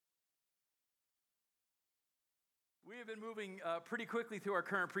We have been moving pretty quickly through our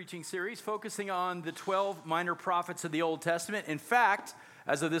current preaching series, focusing on the 12 minor prophets of the Old Testament. In fact,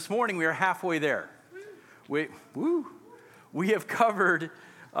 as of this morning, we are halfway there. We have covered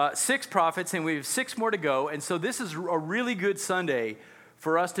 6 prophets, and we have 6 more to go. And so this is a really good Sunday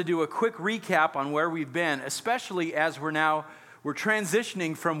for us to do a quick recap on where we've been, especially as we're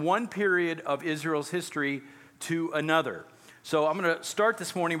transitioning from one period of Israel's history to another. So I'm going to start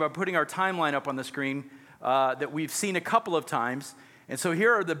this morning by putting our timeline up on the screen that we've seen a couple of times. And so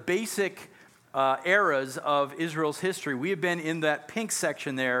here are the basic eras of Israel's history. We have been in that pink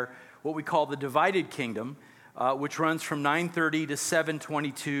section there, what we call the divided kingdom, which runs from 930 to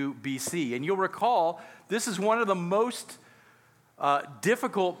 722 BC. And you'll recall, this is one of the most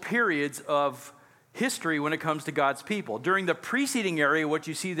difficult periods of history when it comes to God's people. During the preceding area, what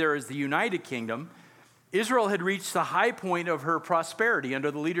you see there is the United Kingdom. Israel had reached the high point of her prosperity under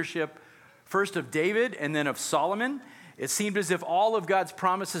the leadership first of David and then of Solomon. It seemed as if all of God's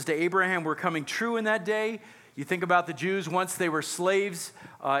promises to Abraham were coming true in that day. You think about the Jews, once they were slaves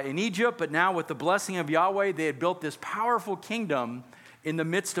in Egypt, but now with the blessing of Yahweh, they had built this powerful kingdom in the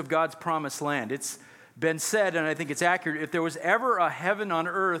midst of God's promised land. It's been said, and I think it's accurate, if there was ever a heaven on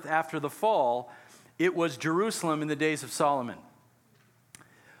earth after the fall, it was Jerusalem in the days of Solomon.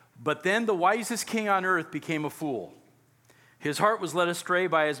 But then the wisest king on earth became a fool. His heart was led astray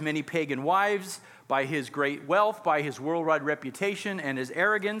by his many pagan wives, by his great wealth, by his worldwide reputation and his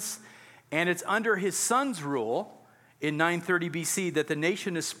arrogance. And it's under his son's rule in 930 BC that the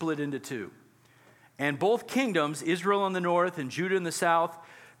nation is split into 2. And both kingdoms, Israel in the north and Judah in the south,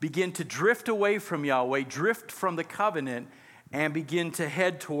 begin to drift away from Yahweh, drift from the covenant, and begin to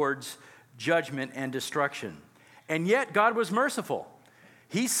head towards judgment and destruction. And yet God was merciful.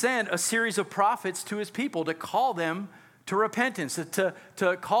 He sent a series of prophets to his people to call them to repentance,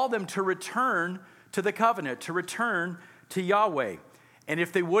 to call them to return to the covenant, to return to Yahweh. And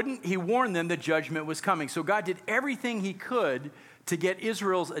if they wouldn't, he warned them that judgment was coming. So God did everything he could to get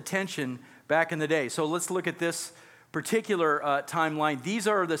Israel's attention back in the day. So let's look at this particular timeline. These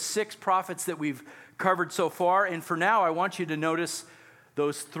are the 6 prophets that we've covered so far. And for now, I want you to notice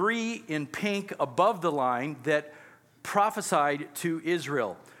those 3 in pink above the line that prophesied to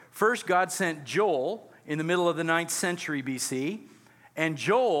Israel. First, God sent Joel in the middle of the 9th century BC. And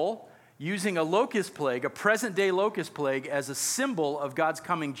Joel, using a locust plague, a present-day locust plague, as a symbol of God's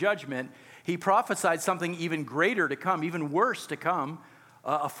coming judgment, he prophesied something even greater to come, even worse to come,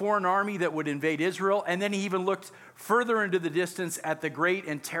 a foreign army that would invade Israel. And then he even looked further into the distance at the great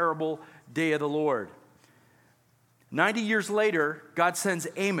and terrible day of the Lord. 90 years later, God sends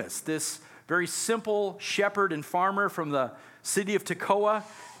Amos, this very simple shepherd and farmer from the city of Tekoa.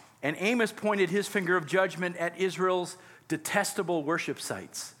 And Amos pointed his finger of judgment at Israel's detestable worship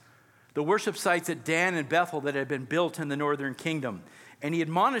sites, the worship sites at Dan and Bethel that had been built in the northern kingdom. And he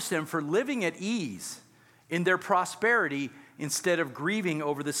admonished them for living at ease in their prosperity instead of grieving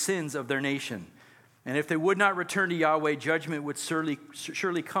over the sins of their nation. And if they would not return to Yahweh, judgment would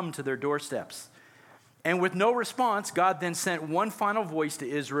surely come to their doorsteps. And with no response, God then sent one final voice to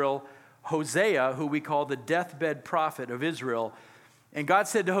Israel, Hosea, who we call the deathbed prophet of Israel. And God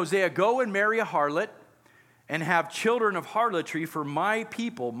said to Hosea, "Go and marry a harlot and have children of harlotry, for my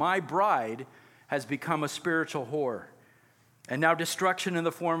people, my bride, has become a spiritual whore." And now destruction in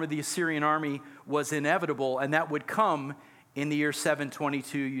the form of the Assyrian army was inevitable, and that would come in the year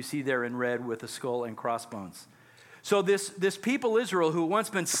 722. You see there in red with the skull and crossbones. So this people Israel, who had once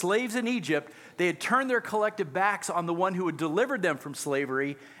been slaves in Egypt, they had turned their collective backs on the one who had delivered them from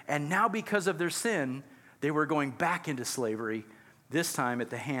slavery, and now because of their sin, they were going back into slavery, this time at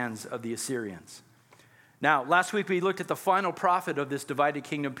the hands of the Assyrians. Now, last week we looked at the final prophet of this divided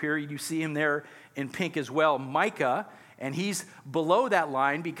kingdom period. You see him there in pink as well, Micah, and he's below that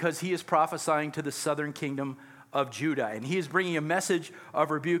line because he is prophesying to the southern kingdom of Judah. And he is bringing a message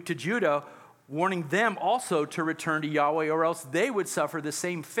of rebuke to Judah, warning them also to return to Yahweh, or else they would suffer the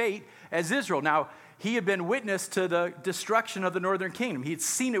same fate as Israel. Now, he had been witness to the destruction of the northern kingdom. He had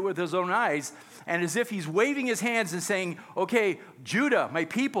seen it with his own eyes. And as if he's waving his hands and saying, "Okay, Judah, my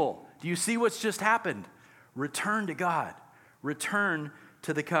people, do you see what's just happened? Return to God. Return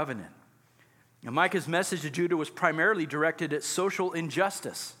to the covenant." Now, Micah's message to Judah was primarily directed at social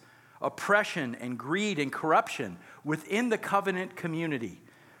injustice, oppression and greed and corruption within the covenant community.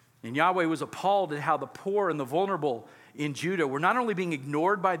 And Yahweh was appalled at how the poor and the vulnerable in Judah were not only being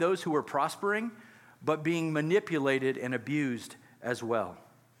ignored by those who were prospering, but being manipulated and abused as well.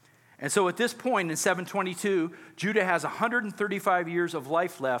 And so at this point in 722, Judah has 135 years of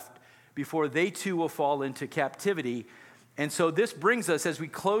life left before they too will fall into captivity. And so this brings us, as we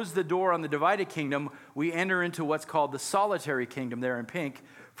close the door on the divided kingdom, we enter into what's called the solitary kingdom there in pink,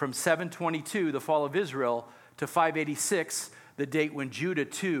 from 722, the fall of Israel, to 586, the date when Judah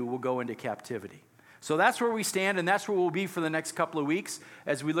too will go into captivity. So that's where we stand, and that's where we'll be for the next couple of weeks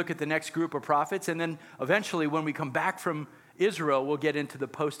as we look at the next group of prophets. And then eventually, when we come back from Israel, we'll get into the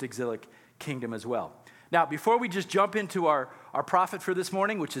post-exilic kingdom as well. Now, before we just jump into our prophet for this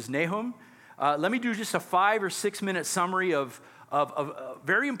morning, which is Nahum, let me do just a 5 or 6 minute summary of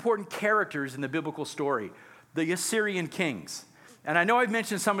very important characters in the biblical story, the Assyrian kings. And I know I've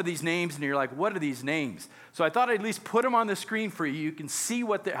mentioned some of these names, and you're like, what are these names? So I thought I'd at least put them on the screen for you. You can see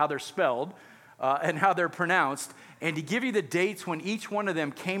how they're spelled and how they're pronounced, and to give you the dates when each one of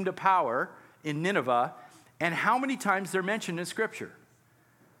them came to power in Nineveh and how many times they're mentioned in Scripture.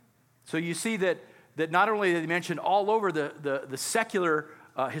 So you see that not only are they mentioned all over the secular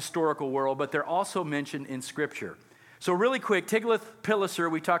historical world, but they're also mentioned in Scripture. So really quick, Tiglath-Pileser,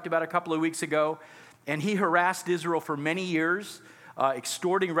 we talked about a couple of weeks ago, and he harassed Israel for many years,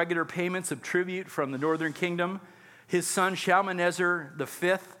 extorting regular payments of tribute from the northern kingdom. His son Shalmaneser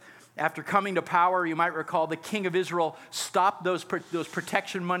V, after coming to power, you might recall, the king of Israel stopped those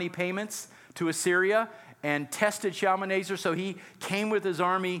protection money payments to Assyria and tested Shalmaneser. So he came with his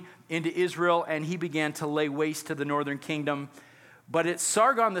army into Israel, and he began to lay waste to the northern kingdom. But it's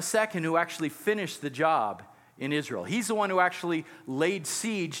Sargon II who actually finished the job in Israel. He's the one who actually laid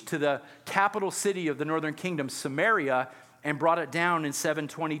siege to the capital city of the northern kingdom, Samaria, and brought it down in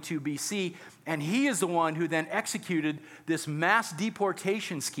 722 BC. And he is the one who then executed this mass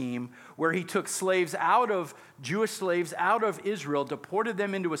deportation scheme where he took Jewish slaves out of Israel, deported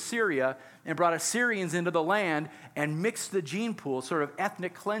them into Assyria, and brought Assyrians into the land and mixed the gene pool, sort of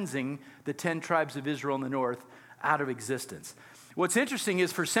ethnic cleansing the 10 tribes of Israel in the north out of existence. What's interesting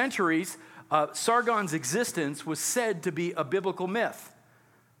is for centuries, Sargon's existence was said to be a biblical myth.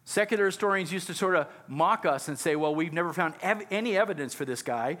 Secular historians used to sort of mock us and say, well, we've never found any evidence for this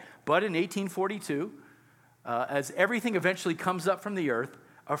guy. But in 1842, as everything eventually comes up from the earth,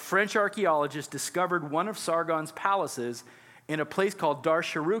 a French archaeologist discovered one of Sargon's palaces in a place called Dar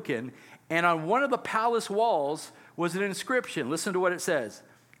Sharukin. And on one of the palace walls was an inscription. Listen to what it says.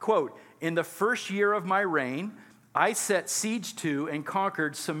 Quote, "In the first year of my reign, I set siege to and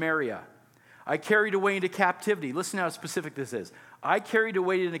conquered Samaria. I carried away into captivity." Listen how specific this is. "I carried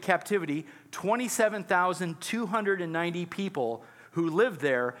away into captivity 27,290 people who lived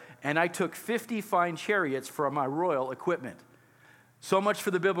there, and I took 50 fine chariots from my royal equipment." So much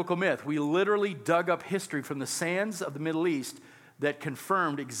for the biblical myth. We literally dug up history from the sands of the Middle East that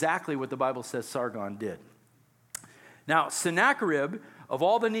confirmed exactly what the Bible says Sargon did. Now, Sennacherib, of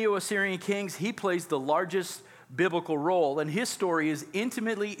all the Neo-Assyrian kings, he plays the largest biblical role, and his story is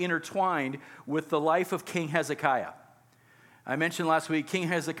intimately intertwined with the life of King Hezekiah. I mentioned last week, King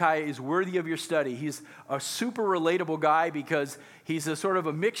Hezekiah is worthy of your study. He's a super relatable guy because he's a sort of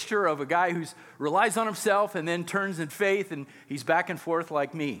a mixture of a guy who relies on himself and then turns in faith, and he's back and forth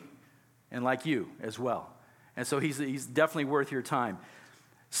like me and like you as well. And so he's definitely worth your time.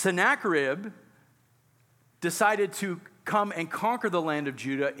 Sennacherib decided to come and conquer the land of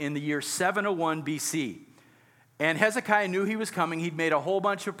Judah in the year 701 BC. And Hezekiah knew he was coming. He'd made a whole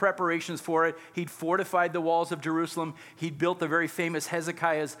bunch of preparations for it. He'd fortified the walls of Jerusalem. He'd built the very famous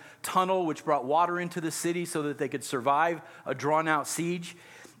Hezekiah's tunnel, which brought water into the city so that they could survive a drawn-out siege.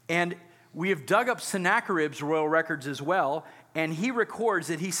 And we have dug up Sennacherib's royal records as well, and he records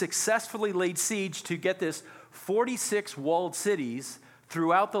that he successfully laid siege to, get this, 46 walled cities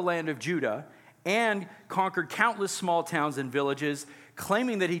throughout the land of Judah and conquered countless small towns and villages,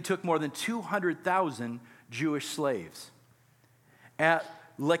 claiming that he took more than 200,000 Jewish slaves. At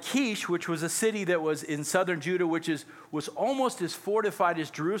Lachish, which was a city that was in southern Judah, was almost as fortified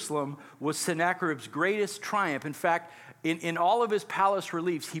as Jerusalem, was Sennacherib's greatest triumph. In fact, in all of his palace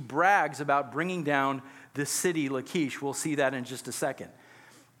reliefs, he brags about bringing down the city Lachish. We'll see that in just a second.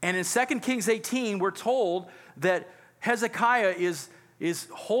 And in 2 Kings 18, we're told that Hezekiah is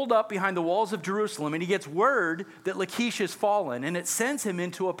holed up behind the walls of Jerusalem, and he gets word that Lachish has fallen, and it sends him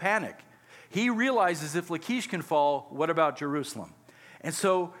into a panic. He realizes if Lachish can fall, what about Jerusalem? And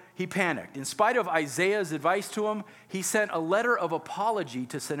so he panicked. In spite of Isaiah's advice to him, he sent a letter of apology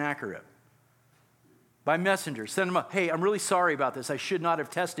to Sennacherib by messenger. Sent him hey, I'm really sorry about this. I should not have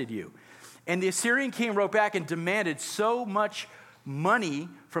tested you. And the Assyrian king wrote back and demanded so much money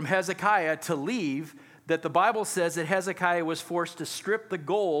from Hezekiah to leave that the Bible says that Hezekiah was forced to strip the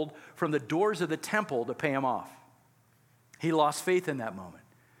gold from the doors of the temple to pay him off. He lost faith in that moment.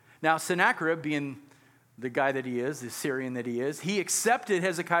 Now, Sennacherib, being the guy that he is, the Syrian that he is, he accepted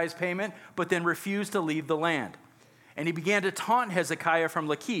Hezekiah's payment, but then refused to leave the land. and he began to taunt Hezekiah from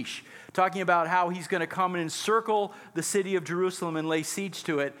Lachish, talking about how he's going to come and encircle the city of Jerusalem and lay siege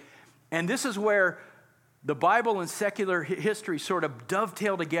to it. And this is where the Bible and secular history sort of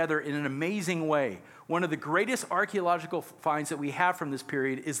dovetail together in an amazing way. One of the greatest archaeological finds that we have from this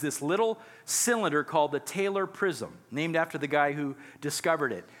period is this little cylinder called the Taylor Prism, named after the guy who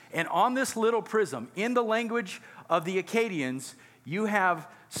discovered it. And on this little prism, in the language of the Akkadians, you have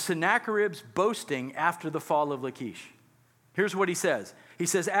Sennacherib's boasting after the fall of Lachish. Here's what he says. He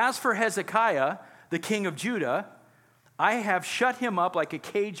says, "As for Hezekiah, the king of Judah, I have shut him up like a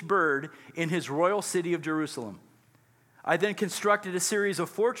caged bird in his royal city of Jerusalem. I then constructed a series of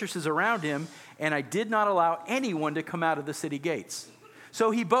fortresses around him, and I did not allow anyone to come out of the city gates."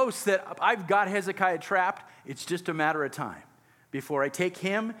 So he boasts that I've got Hezekiah trapped. It's just a matter of time before I take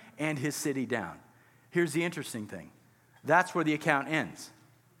him and his city down. Here's the interesting thing. That's where the account ends.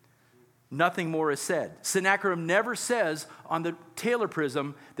 Nothing more is said. Sennacherib never says on the Taylor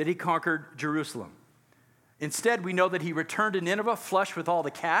Prism that he conquered Jerusalem. Instead, we know that he returned to Nineveh flush with all the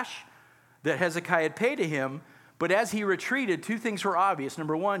cash that Hezekiah had paid to him. But as he retreated, two things were obvious.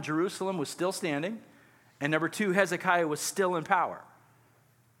 Number one, Jerusalem was still standing. And number two, Hezekiah was still in power.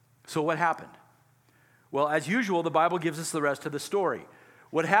 So what happened? Well, as usual, the Bible gives us the rest of the story.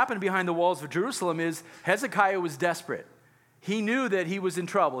 What happened behind the walls of Jerusalem is Hezekiah was desperate. He knew that he was in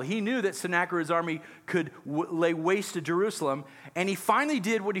trouble. He knew that Sennacherib's army could lay waste to Jerusalem. And he finally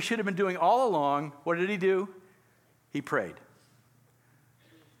did what he should have been doing all along. What did he do? He prayed.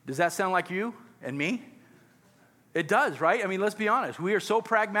 Does that sound like you and me? It does, right? I mean, let's be honest. We are so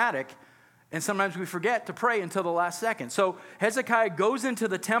pragmatic, and sometimes we forget to pray until the last second. So Hezekiah goes into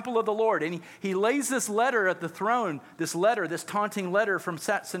the temple of the Lord, and he lays this letter at the throne, this taunting letter from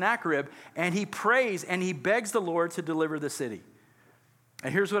Sennacherib, and he prays and he begs the Lord to deliver the city.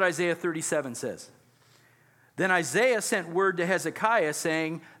 And here's what Isaiah 37 says. "Then Isaiah sent word to Hezekiah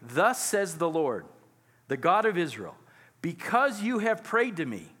saying, 'Thus says the Lord, the God of Israel, because you have prayed to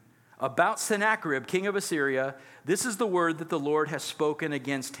me about Sennacherib, king of Assyria, this is the word that the Lord has spoken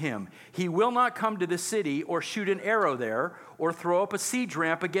against him. He will not come to the city or shoot an arrow there or throw up a siege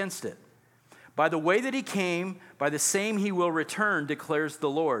ramp against it. By the way that he came, by the same he will return, declares the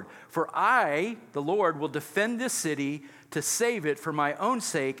Lord. For I, the Lord, will defend this city to save it for my own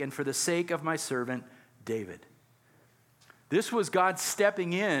sake and for the sake of my servant David.'" This was God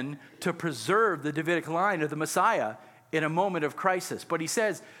stepping in to preserve the Davidic line of the Messiah in a moment of crisis. But he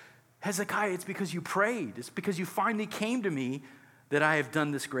says, "Hezekiah, it's because you prayed. It's because you finally came to me that I have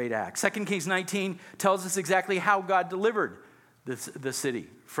done this great act." 2 Kings 19 tells us exactly how God delivered the city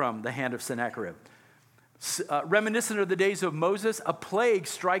from the hand of Sennacherib. Reminiscent of the days of Moses, a plague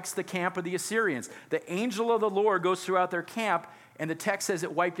strikes the camp of the Assyrians. The angel of the Lord goes throughout their camp, and the text says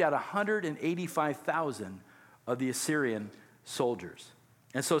it wiped out 185,000 of the Assyrian soldiers.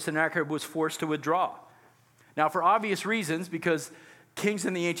 And so Sennacherib was forced to withdraw. Now, for obvious reasons, because kings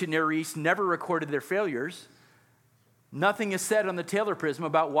in the ancient Near East never recorded their failures, nothing is said on the Taylor Prism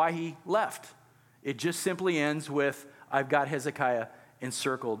about why he left. It just simply ends with, "I've got Hezekiah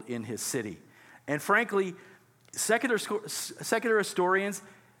encircled in his city." And frankly, secular historians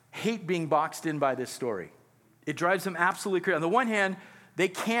hate being boxed in by this story. It drives them absolutely crazy. On the one hand, they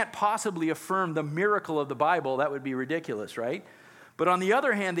can't possibly affirm the miracle of the Bible. That would be ridiculous, right? But on the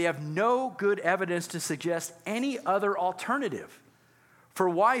other hand, they have no good evidence to suggest any other alternative for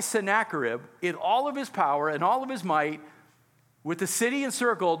why Sennacherib, in all of his power and all of his might, with the city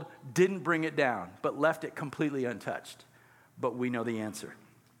encircled, didn't bring it down, but left it completely untouched. But we know the answer.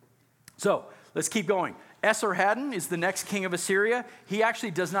 So let's keep going. Esarhaddon is the next king of Assyria. He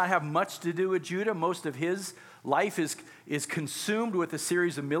actually does not have much to do with Judah. Most of his life is consumed with a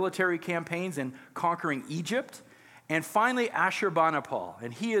series of military campaigns and conquering Egypt. And finally, Ashurbanipal.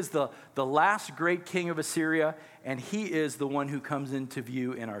 And he is the last great king of Assyria, and he is the one who comes into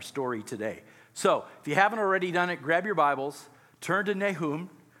view in our story today. So if you haven't already done it, grab your Bibles, turn to Nahum.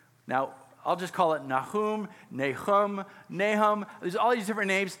 Now, I'll just call it Nahum, Nahum, Nahum. There's all these different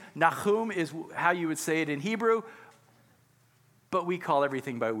names. Nahum is how you would say it in Hebrew, but we call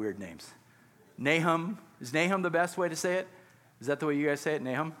everything by weird names. Nahum. Is Nahum the best way to say it? Is that the way you guys say it,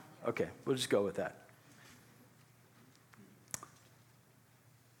 Nahum? Okay, we'll just go with that.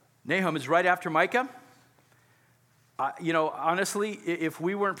 Nahum is right after Micah. Honestly, if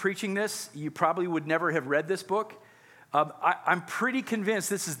we weren't preaching this, you probably would never have read this book. I'm pretty convinced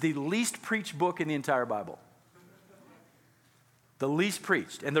this is the least preached book in the entire Bible. The least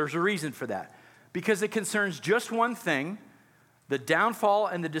preached, and there's a reason for that. Because it concerns just one thing, the downfall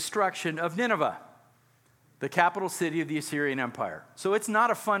and the destruction of Nineveh, the capital city of the Assyrian Empire. So it's not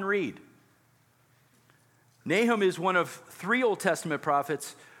a fun read. Nahum is one of 3 Old Testament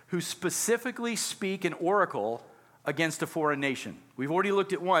prophets who specifically speak an oracle against a foreign nation. We've already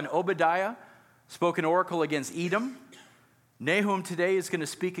looked at one. Obadiah spoke an oracle against Edom. Nahum today is going to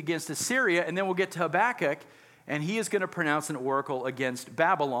speak against Assyria, and then we'll get to Habakkuk, and he is going to pronounce an oracle against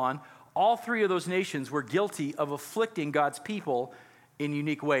Babylon. All 3 of those nations were guilty of afflicting God's people in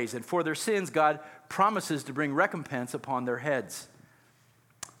unique ways, and for their sins, God promises to bring recompense upon their heads.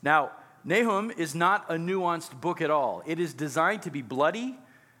 Now, Nahum is not a nuanced book at all. It is designed to be bloody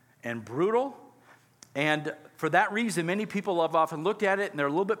and brutal, and for that reason, many people have often looked at it and they're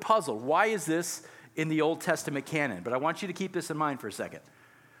a little bit puzzled. Why is this in the Old Testament canon? But I want you to keep this in mind for a second.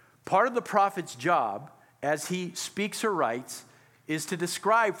 Part of the prophet's job, as he speaks or writes, is to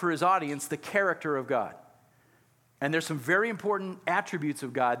describe for his audience the character of God. And there's some very important attributes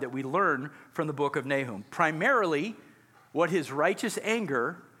of God that we learn from the book of Nahum. Primarily, what his righteous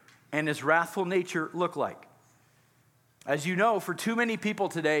anger and his wrathful nature look like. As you know, for too many people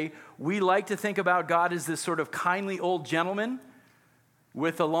today, we like to think about God as this sort of kindly old gentleman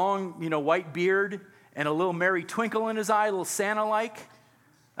with a long, white beard and a little merry twinkle in his eye, a little Santa-like.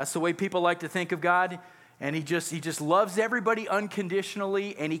 That's the way people like to think of God. And he just loves everybody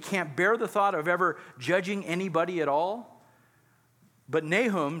unconditionally, and he can't bear the thought of ever judging anybody at all. But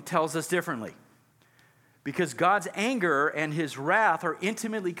Nahum tells us differently. Because God's anger and his wrath are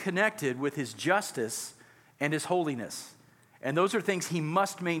intimately connected with his justice and his holiness. And those are things he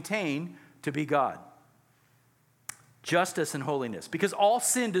must maintain to be God. Justice and holiness. Because all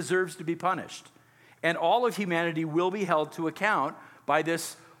sin deserves to be punished. And all of humanity will be held to account by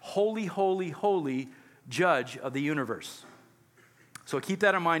this holy, holy, holy judge of the universe. So keep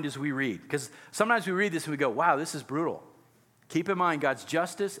that in mind as we read. Because sometimes we read this and we go, wow, this is brutal. Keep in mind God's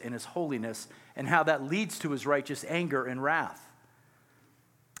justice and his holiness and how that leads to his righteous anger and wrath.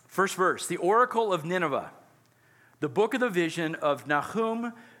 First verse, the oracle of Nineveh, the book of the vision of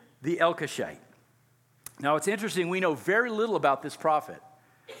Nahum the Elkoshite. Now it's interesting, we know very little about this prophet,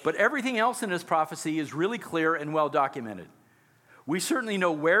 but everything else in his prophecy is really clear and well documented. We certainly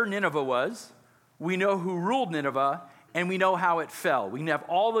know where Nineveh was, we know who ruled Nineveh, and we know how it fell. We can have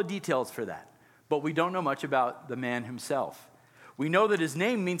all the details for that, but we don't know much about the man himself. We know that his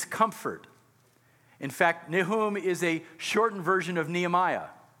name means comfort. In fact, Nahum is a shortened version of Nehemiah,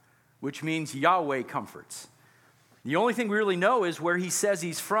 which means Yahweh comforts. The only thing we really know is where he says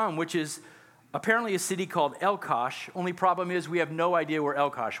he's from, which is apparently a city called Elkosh. Only problem is we have no idea where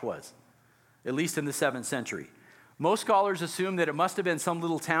Elkosh was, at least in the 7th century. Most scholars assume that it must have been some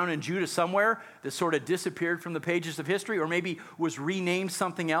little town in Judah somewhere that sort of disappeared from the pages of history, or maybe was renamed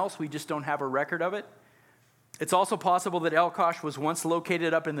something else. We just don't have a record of it. It's also possible that Elkosh was once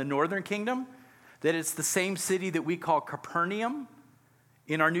located up in the northern kingdom, that it's the same city that we call Capernaum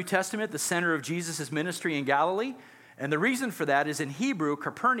in our New Testament, the center of Jesus' ministry in Galilee. And the reason for that is in Hebrew,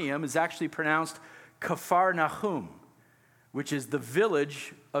 Capernaum is actually pronounced Kafar Nahum, which is the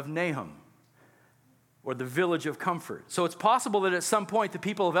village of Nahum, or the village of comfort. So it's possible that at some point the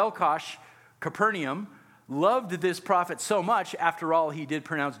people of Elkosh, Capernaum, loved this prophet so much, after all, he did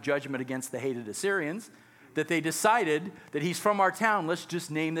pronounce judgment against the hated Assyrians, that they decided that he's from our town, let's just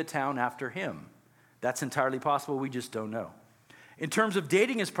name the town after him. That's entirely possible, we just don't know. In terms of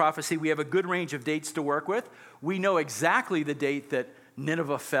dating his prophecy, we have a good range of dates to work with. We know exactly the date that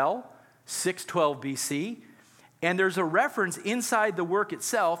Nineveh fell, 612 BC. And there's a reference inside the work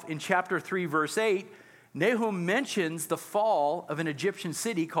itself in chapter 3, verse 8. Nahum mentions the fall of an Egyptian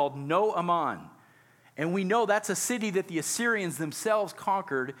city called No-Aman. And we know that's a city that the Assyrians themselves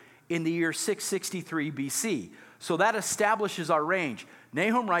conquered in the year 663 BC. So that establishes our range.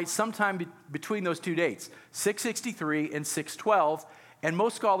 Nahum writes sometime between those two dates, 663 and 612, and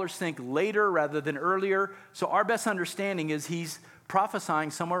most scholars think later rather than earlier. So our best understanding is he's prophesying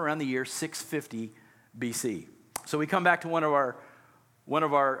somewhere around the year 650 BC. So we come back to one of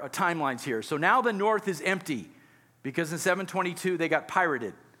our timelines here. So now the north is empty because in 722 they got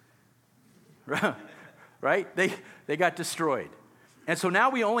pirated, right? They got destroyed. And so now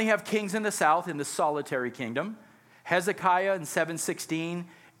we only have kings in the south in the solitary kingdom. Hezekiah in 716,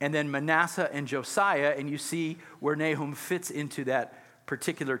 and then Manasseh and Josiah, and you see where Nahum fits into that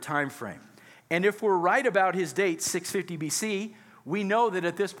particular time frame. And if we're right about his date, 650 BC, we know that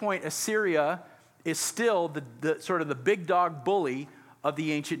at this point Assyria is still the sort of the big dog bully of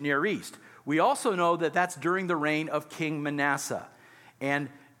the ancient Near East. We also know that that's during the reign of King Manasseh. And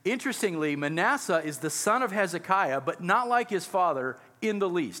interestingly, Manasseh is the son of Hezekiah, but not like his father in the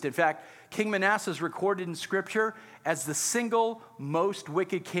least. In fact, King Manasseh is recorded in Scripture as the single most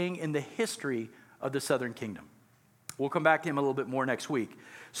wicked king in the history of the southern kingdom. We'll come back to him a little bit more next week.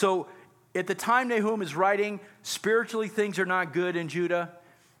 So at the time Nahum is writing, spiritually things are not good in Judah,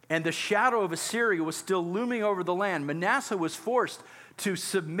 and the shadow of Assyria was still looming over the land. Manasseh was forced to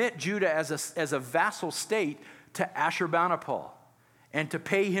submit Judah as a vassal state to Ashurbanipal and to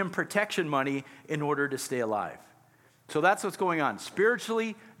pay him protection money in order to stay alive. So that's what's going on.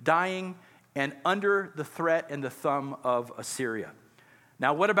 Spiritually dying and under the threat and the thumb of Assyria.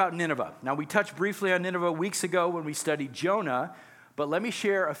 Now, what about Nineveh? Now, we touched briefly on Nineveh weeks ago when we studied Jonah, but let me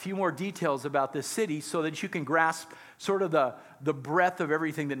share a few more details about this city so that you can grasp sort of the breadth of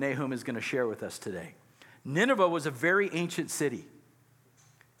everything that Nahum is going to share with us today. Nineveh was a very ancient city.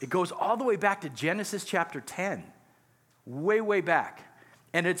 It goes all the way back to Genesis chapter 10, way, way back.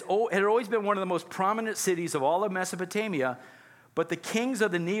 And it had always been one of the most prominent cities of all of Mesopotamia, but the kings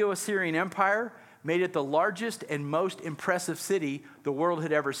of the Neo-Assyrian Empire made it the largest and most impressive city the world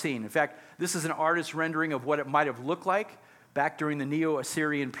had ever seen. In fact, this is an artist's rendering of what it might have looked like back during the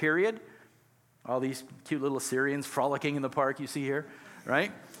Neo-Assyrian period. All these cute little Assyrians frolicking in the park you see here,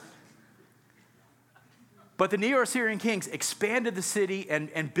 right? But the Neo-Assyrian kings expanded the city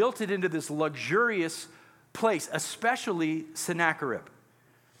and built it into this luxurious place, especially Sennacherib.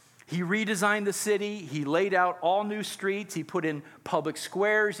 He redesigned the city. He laid out all new streets. He put in public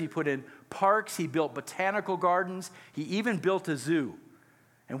squares. He put in parks. He built botanical gardens. He even built a zoo.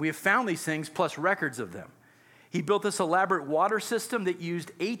 And we have found these things plus records of them. He built this elaborate water system that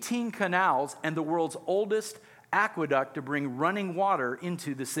used 18 canals and the world's oldest aqueduct to bring running water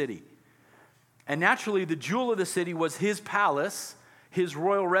into the city. And naturally, the jewel of the city was his palace, his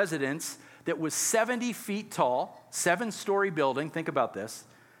royal residence, that was 70 feet tall, 7-story building, think about this,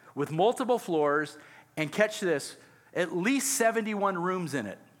 with multiple floors, and catch this, at least 71 rooms in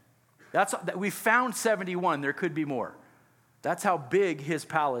it. We found 71, there could be more. That's how big his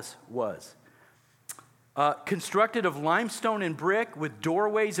palace was. Constructed of limestone and brick with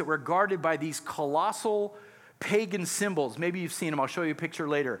doorways that were guarded by these colossal pagan symbols. Maybe you've seen them, I'll show you a picture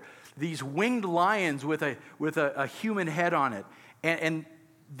later. These winged lions with a human head on it. And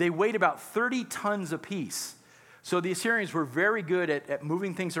they weighed about 30 tons apiece. So the Assyrians were very good at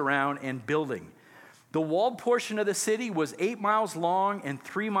moving things around and building. The walled portion of the city was 8 miles long and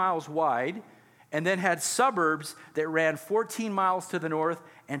 3 miles wide, and then had suburbs that ran 14 miles to the north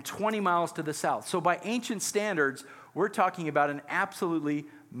and 20 miles to the south. So by ancient standards, we're talking about an absolutely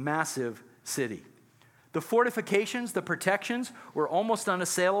massive city. The fortifications, the protections, were almost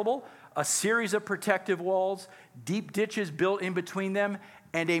unassailable. A series of protective walls, deep ditches built in between them,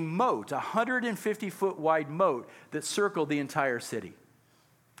 and a moat, a 150-foot wide moat that circled the entire city.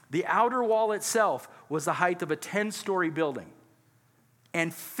 The outer wall itself was the height of a 10-story building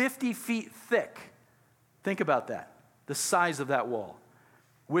and 50 feet thick. Think about that, the size of that wall,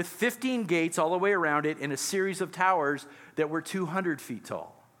 with 15 gates all the way around it and a series of towers that were 200 feet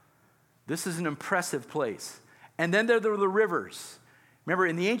tall. This is an impressive place. And then there were the rivers. Remember,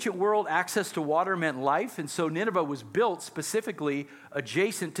 in the ancient world, access to water meant life, and so Nineveh was built specifically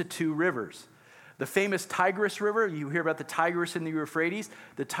adjacent to 2 rivers. The famous Tigris River, you hear about the Tigris and the Euphrates.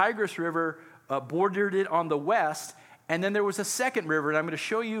 The Tigris River bordered it on the west, and then there was a second river, and I'm going to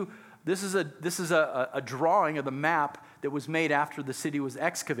show you, this is a drawing of the map that was made after the city was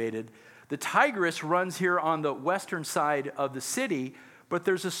excavated. The Tigris runs here on the western side of the city, but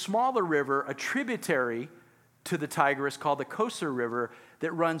there's a smaller river, a tributary to the Tigris called the Kosor River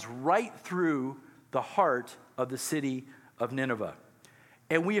that runs right through the heart of the city of Nineveh.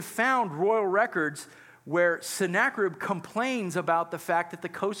 And we have found royal records where Sennacherib complains about the fact that the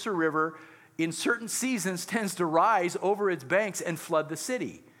Kosor River in certain seasons tends to rise over its banks and flood the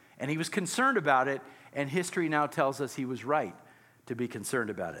city. And he was concerned about it, and history now tells us he was right to be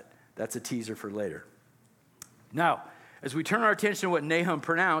concerned about it. That's a teaser for later. Now, as we turn our attention to what Nahum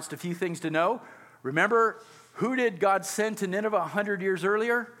pronounced, a few things to know. Remember, who did God send to Nineveh 100 years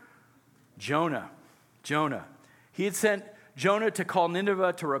earlier? Jonah. He had sent Jonah to call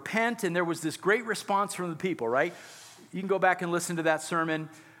Nineveh to repent, and there was this great response from the people, right? You can go back and listen to that sermon.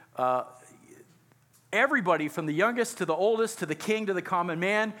 Everybody from the youngest to the oldest to the king to the common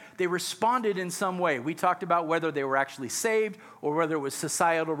man, they responded in some way. We talked about whether they were actually saved or whether it was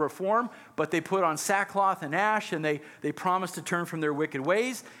societal reform, but they put on sackcloth and ash, and they promised to turn from their wicked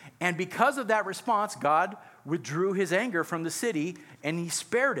ways. And because of that response, God withdrew his anger from the city, and he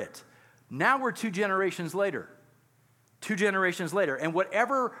spared it. Now we're 2 generations later. 2 generations later. And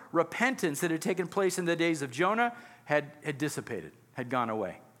whatever repentance that had taken place in the days of Jonah had dissipated, had gone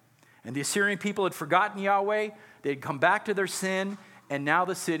away. And the Assyrian people had forgotten Yahweh. They had come back to their sin, and now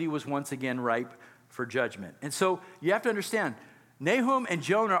the city was once again ripe for judgment. And so you have to understand, Nahum and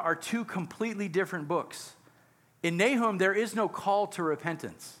Jonah are 2 completely different books. In Nahum, there is no call to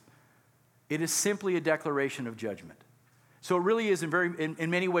repentance. It is simply a declaration of judgment. So it really is in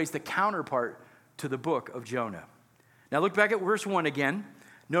many ways the counterpart to the book of Jonah. Now look back at verse 1 again.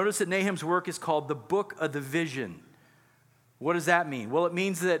 Notice that Nahum's work is called the Book of the Vision. What does that mean? Well, it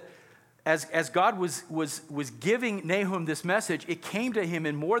means that as God was giving Nahum this message, it came to him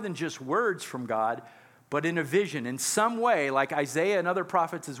in more than just words from God, but in a vision. In some way, like Isaiah and other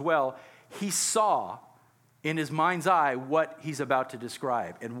prophets as well, he saw in his mind's eye what he's about to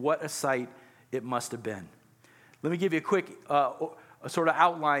describe, and what a sight it must have been. Let me give you a quick sort of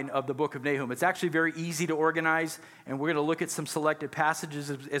outline of the book of Nahum. It's actually very easy to organize, and we're going to look at some selected passages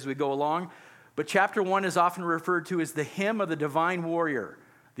as we go along. But chapter 1 is often referred to as the hymn of the divine warrior,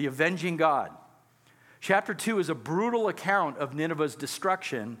 the avenging God. Chapter 2 is a brutal account of Nineveh's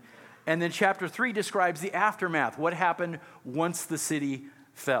destruction. And then chapter 3 describes the aftermath, what happened once the city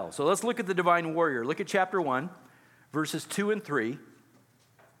fell. So let's look at the divine warrior. Look at chapter 1, verses 2 and 3.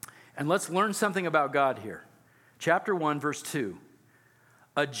 And let's learn something about God here. Chapter 1, verse 2.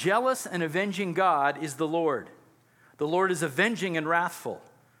 A jealous and avenging God is the Lord. The Lord is avenging and wrathful.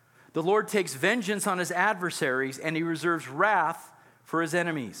 The Lord takes vengeance on his adversaries, and he reserves wrath for his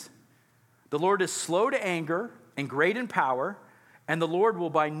enemies. The Lord is slow to anger and great in power, and the Lord will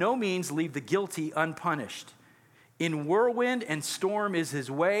by no means leave the guilty unpunished. In whirlwind and storm is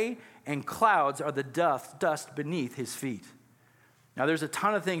his way, and clouds are the dust beneath his feet. Now, there's a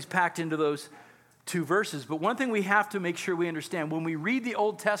ton of things packed into those two verses, but one thing we have to make sure we understand, when we read the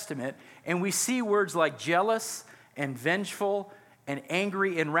Old Testament and we see words like jealous and vengeful and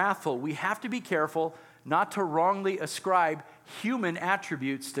angry and wrathful, we have to be careful not to wrongly ascribe human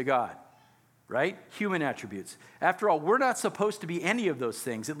attributes to God, right? Human attributes. After all, we're not supposed to be any of those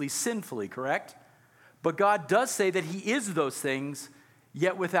things, at least sinfully, correct? But God does say that he is those things,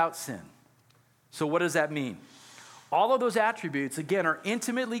 yet without sin. So what does that mean? All of those attributes, again, are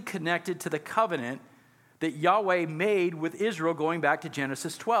intimately connected to the covenant that Yahweh made with Israel going back to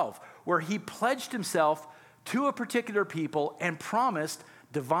Genesis 12, where he pledged himself to a particular people and promised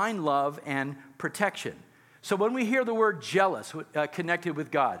divine love and protection. So when we hear the word jealous connected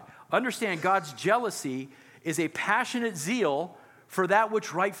with God, understand God's jealousy is a passionate zeal for that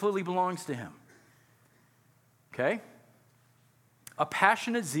which rightfully belongs to him. Okay? A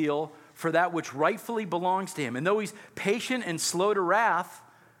passionate zeal for that which rightfully belongs to him. And though he's patient and slow to wrath,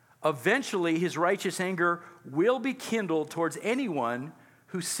 eventually his righteous anger will be kindled towards anyone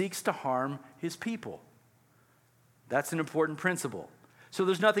who seeks to harm his people. That's an important principle. So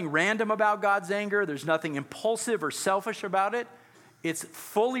there's nothing random about God's anger. There's nothing impulsive or selfish about it. It's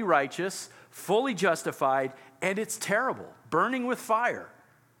fully righteous, fully justified, and it's terrible, burning with fire,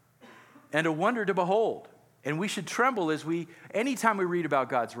 and a wonder to behold. And we should tremble anytime we read about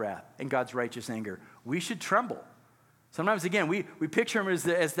God's wrath and God's righteous anger, we should tremble. Sometimes, again, we picture him as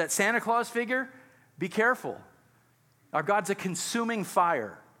that Santa Claus figure. Be careful. Our God's a consuming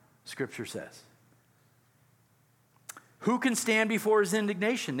fire, Scripture says. Who can stand before his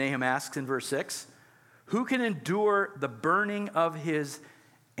indignation, Nahum asks in verse 6. Who can endure the burning of his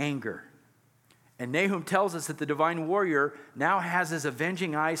anger? And Nahum tells us that the divine warrior now has his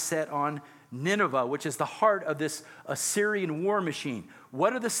avenging eyes set on Nineveh, which is the heart of this Assyrian war machine.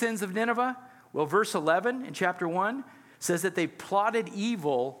 What are the sins of Nineveh? Well, verse 11 in chapter 1 says that they plotted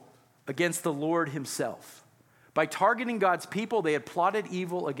evil against the Lord himself. By targeting God's people, they had plotted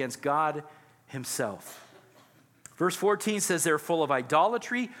evil against God himself. Verse 14 says they're full of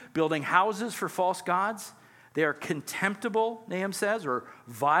idolatry, building houses for false gods. They are contemptible, Nahum says, or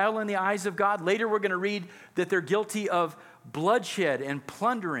vile in the eyes of God. Later we're going to read that they're guilty of bloodshed and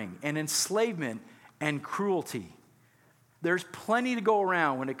plundering and enslavement and cruelty. There's plenty to go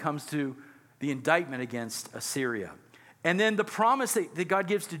around when it comes to the indictment against Assyria. And then the promise that God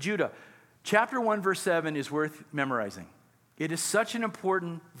gives to Judah. Chapter 1, verse 7 is worth memorizing. It is such an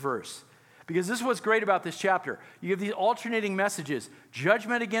important verse. Because this is what's great about this chapter. You have these alternating messages.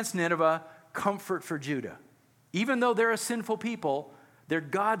 Judgment against Nineveh, comfort for Judah. Even though they're a sinful people, they're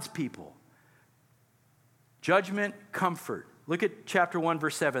God's people. Judgment, comfort. Look at chapter 1,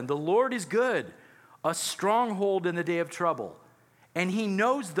 verse 7. The Lord is good, a stronghold in the day of trouble, and he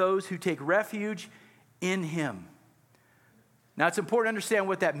knows those who take refuge in him. Now, it's important to understand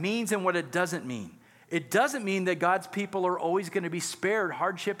what that means and what it doesn't mean. It doesn't mean that God's people are always going to be spared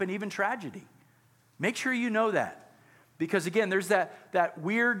hardship and even tragedy. Make sure you know that. Because, again, there's that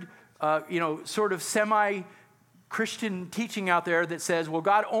weird, sort of semi-Christian teaching out there that says, well,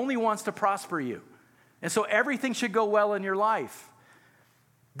 God only wants to prosper you. And so everything should go well in your life.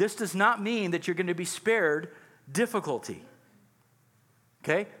 This does not mean that you're going to be spared difficulty.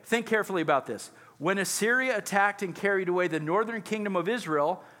 Okay? Think carefully about this. When Assyria attacked and carried away the northern kingdom of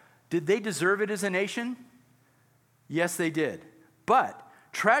Israel, Did they deserve it as a nation? Yes, they did. But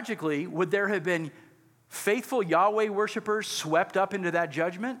tragically, would there have been faithful Yahweh worshipers swept up into that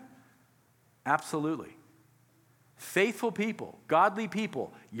judgment? Absolutely. Faithful people, godly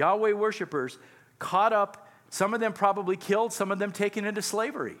people, Yahweh worshipers caught up, some of them probably killed, some of them taken into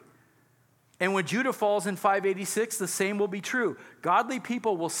slavery. And when Judah falls in 586, the same will be true. Godly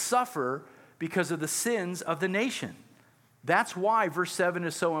people will suffer because of the sins of the nation. That's why verse 7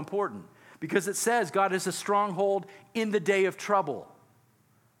 is so important, because it says God is a stronghold in the day of trouble.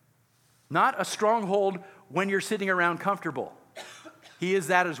 Not a stronghold when you're sitting around comfortable. He is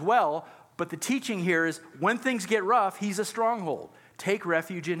that as well, but the teaching here is when things get rough, he's a stronghold. Take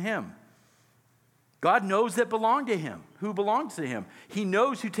refuge in him. God knows that belong to him, who belongs to him. He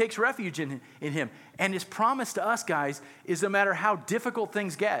knows who takes refuge in him. And his promise to us, guys, is no matter how difficult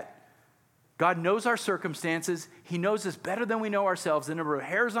things get, God knows our circumstances. He knows us better than we know ourselves, the number of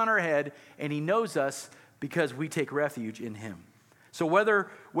hairs on our head, and he knows us because we take refuge in him. So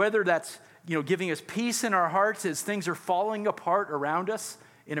whether that's giving us peace in our hearts as things are falling apart around us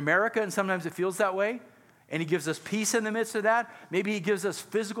in America, and sometimes it feels that way, and he gives us peace in the midst of that. Maybe he gives us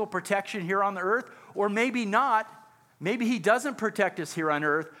physical protection here on the earth, or maybe not. Maybe he doesn't protect us here on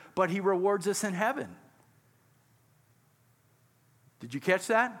earth, but he rewards us in heaven. Did you catch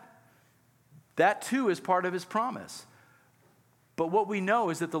that? That too is part of his promise. But what we know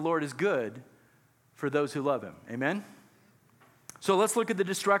is that the Lord is good for those who love him. Amen? So let's look at the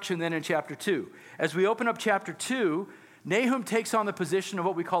destruction then in chapter 2. As we open up chapter 2, Nahum takes on the position of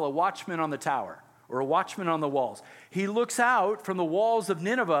what we call a watchman on the tower, or a watchman on the walls. He looks out from the walls of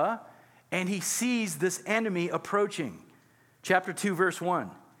Nineveh and he sees this enemy approaching. Chapter 2, verse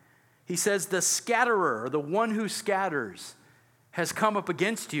 1. He says, the scatterer, or the one who scatters, has come up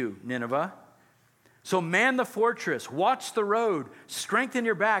against you, Nineveh. So man the fortress, watch the road, strengthen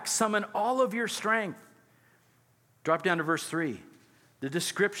your back, summon all of your strength. Drop down to verse 3. The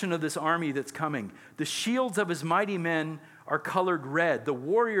description of this army that's coming. The shields of his mighty men are colored red. The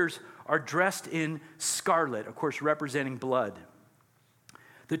warriors are dressed in scarlet, of course, representing blood.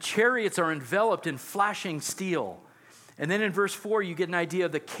 The chariots are enveloped in flashing steel. And then in verse 4, you get an idea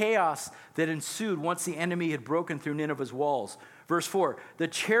of the chaos that ensued once the enemy had broken through Nineveh's walls. Verse 4, the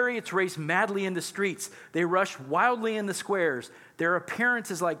chariots race madly in the streets. They rush wildly in the squares. Their appearance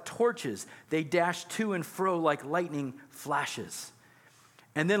is like torches. They dash to and fro like lightning flashes.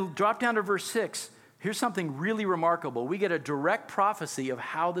 And then drop down to verse 6. Here's something really remarkable. We get a direct prophecy of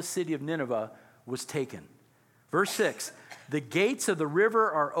how the city of Nineveh was taken. Verse 6, the gates of the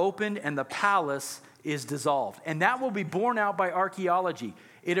river are opened and the palace is dissolved. And that will be borne out by archaeology.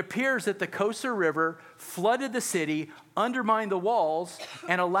 It appears that the Kosar River flooded the city, undermined the walls,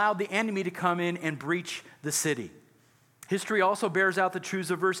 and allowed the enemy to come in and breach the city. History also bears out the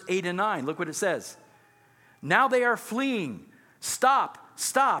truths of verse 8 and 9. Look what it says. Now they are fleeing.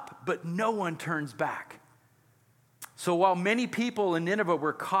 Stop, but no one turns back. So while many people in Nineveh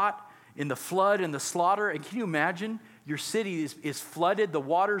were caught in the flood and the slaughter, and can you imagine? Your city is flooded, the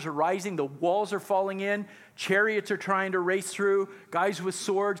waters are rising, the walls are falling in, chariots are trying to race through, guys with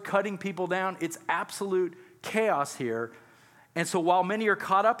swords cutting people down. It's absolute chaos here. And so while many are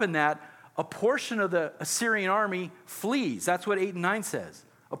caught up in that, a portion of the Assyrian army flees. That's what 8 and 9 says.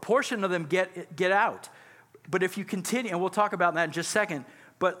 A portion of them get out. But if you continue, and we'll talk about that in just a second,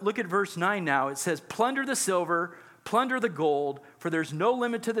 but look at verse 9 now. It says, plunder the silver, plunder the gold, for there's no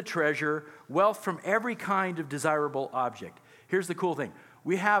limit to the treasure, wealth from every kind of desirable object. Here's the cool thing.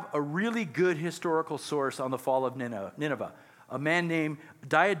 We have a really good historical source on the fall of Nineveh, a man named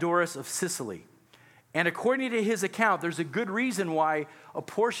Diodorus of Sicily. And according to his account, there's a good reason why a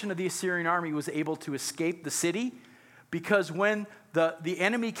portion of the Assyrian army was able to escape the city, because when the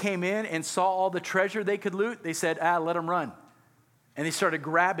enemy came in and saw all the treasure they could loot, they said, let them run. And they started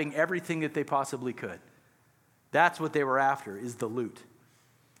grabbing everything that they possibly could. That's what they were after, is the loot.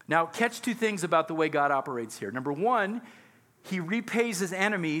 Now, catch two things about the way God operates here. Number one, he repays his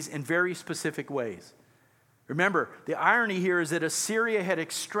enemies in very specific ways. Remember, the irony here is that Assyria had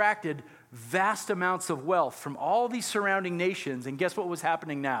extracted vast amounts of wealth from all these surrounding nations, and guess what was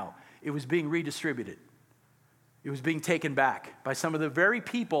happening now? It was being redistributed. It was being taken back by some of the very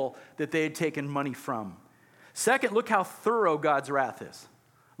people that they had taken money from. Second, look how thorough God's wrath is.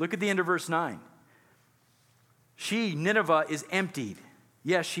 Look at the end of verse 9. She, Nineveh, is emptied.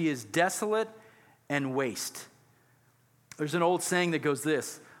 Yes, she is desolate and waste. There's an old saying that goes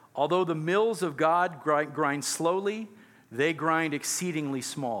this: although the mills of God grind slowly, they grind exceedingly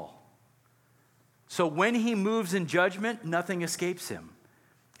small. So when he moves in judgment, nothing escapes him.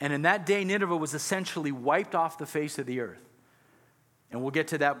 And in that day, Nineveh was essentially wiped off the face of the earth. And we'll get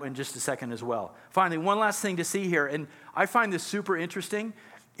to that in just a second as well. Finally, one last thing to see here, and I find this super interesting.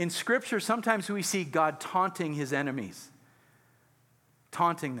 In Scripture, sometimes we see God taunting his enemies,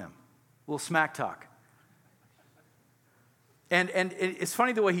 taunting them, a little smack talk. And it's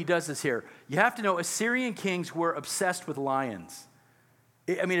funny the way he does this here. You have to know, Assyrian kings were obsessed with lions.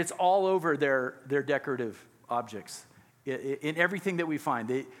 I mean, it's all over their decorative objects. In everything that we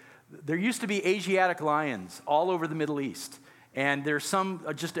find. There used to be Asiatic lions all over the Middle East. And there's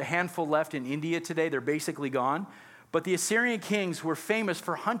just a handful left in India today. They're basically gone. But the Assyrian kings were famous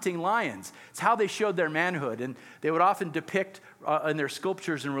for hunting lions. It's how they showed their manhood. And they would often depict in their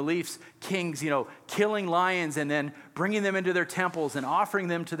sculptures and reliefs kings, killing lions and then bringing them into their temples and offering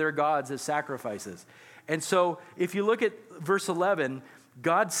them to their gods as sacrifices. And so if you look at verse 11,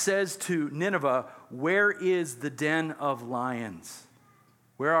 God says to Nineveh, "Where is the den of lions?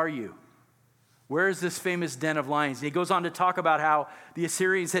 Where are you? Where is this famous den of lions?" And he goes on to talk about how the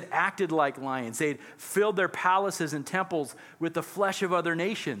Assyrians had acted like lions. They'd filled their palaces and temples with the flesh of other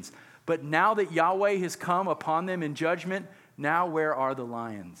nations. But now that Yahweh has come upon them in judgment, now where are the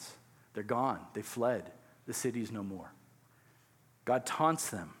lions? They're gone. They fled. The city's no more. God taunts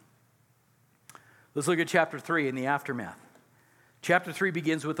them. Let's look at chapter 3 in the aftermath. Chapter 3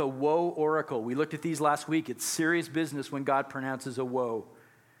 begins with a woe oracle. We looked at these last week. It's serious business when God pronounces a woe.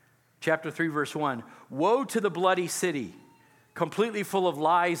 Chapter 3, verse 1. Woe to the bloody city, completely full of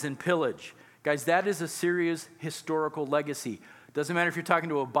lies and pillage. Guys, that is Assyria's historical legacy. Doesn't matter if you're talking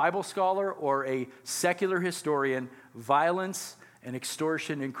to a Bible scholar or a secular historian, violence and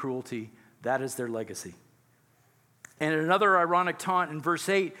extortion and cruelty, that is their legacy. And another ironic taunt in verse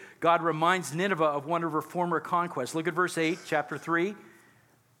 8, God reminds Nineveh of one of her former conquests. Look at verse 8, chapter 3.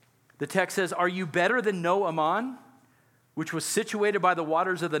 The text says, "Are you better than No Aman, which was situated by the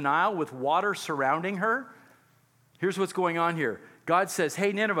waters of the Nile with water surrounding her?" Here's what's going on here. God says,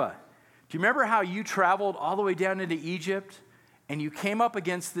 "Hey, Nineveh, do you remember how you traveled all the way down into Egypt and you came up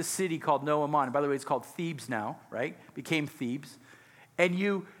against this city called No Aman?" By the way, it's called Thebes now, right? Became Thebes. And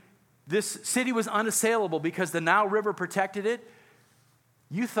this city was unassailable because the Nile River protected it.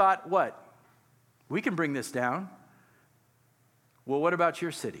 You thought, what? We can bring this down. Well, what about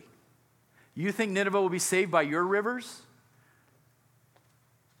your city? You think Nineveh will be saved by your rivers?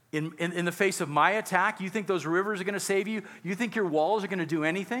 In the face of my attack, you think those rivers are going to save you? You think your walls are going to do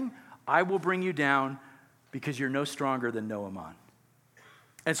anything? I will bring you down because you're no stronger than No Aman.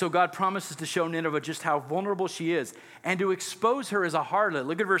 And so God promises to show Nineveh just how vulnerable she is and to expose her as a harlot.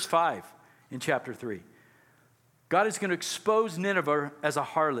 Look at verse 5 in chapter 3. God is going to expose Nineveh as a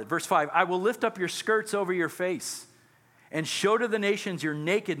harlot. Verse 5, "I will lift up your skirts over your face and show to the nations your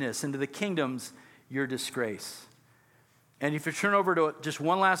nakedness and to the kingdoms your disgrace." And if you turn over to just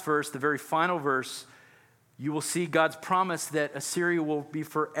one last verse, the very final verse, you will see God's promise that Assyria will be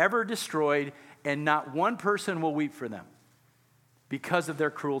forever destroyed and not one person will weep for them because of their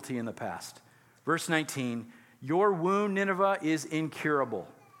cruelty in the past. Verse 19, "Your wound, Nineveh, is incurable.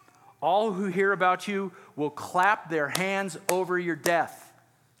 All who hear about you will clap their hands over your death.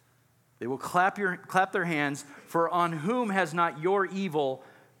 They will clap their hands, for on whom has not your evil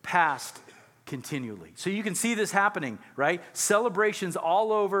passed continually?" So you can see this happening, right? Celebrations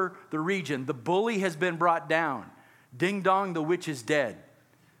all over the region. The bully has been brought down. Ding dong, the witch is dead,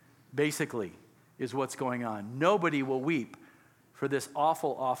 basically, is what's going on. Nobody will weep for this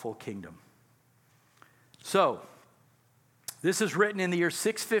awful, awful kingdom. So, this is written in the year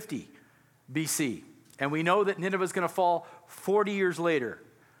 650 BC. And we know that Nineveh is going to fall 40 years later.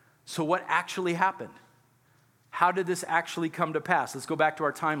 So what actually happened? How did this actually come to pass? Let's go back to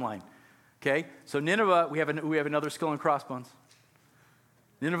our timeline. Okay, so Nineveh, we have another skull and crossbones.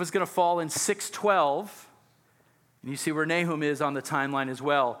 Nineveh is going to fall in 612. And you see where Nahum is on the timeline as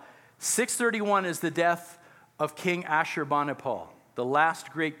well. 631 is the death of King Ashurbanipal, the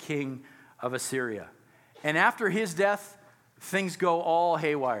last great king of Assyria. And after his death, things go all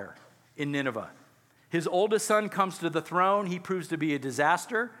haywire in Nineveh. His oldest son comes to the throne. He proves to be a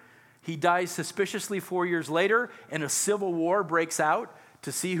disaster. He dies suspiciously 4 years later, and a civil war breaks out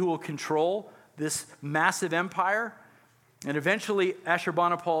to see who will control this massive empire. And eventually,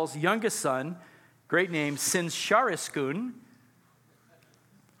 Ashurbanipal's youngest son, great name, Sin-Shariskun,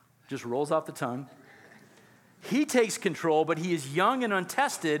 just rolls off the tongue. He takes control, but he is young and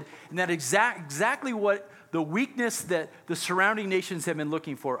untested, and that exactly what the weakness that the surrounding nations have been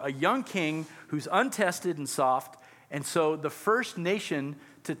looking for. A young king who's untested and soft. And so the first nation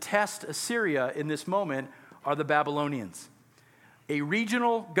to test Assyria in this moment are the Babylonians. A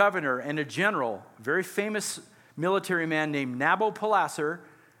regional governor and a general, a very famous military man named Nabopolassar,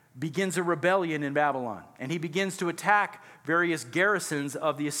 begins a rebellion in Babylon, and he begins to attack various garrisons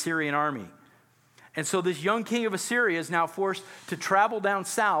of the Assyrian army. And so this young king of Assyria is now forced to travel down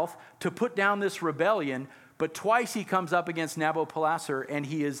south to put down this rebellion, but twice he comes up against Nabopolassar and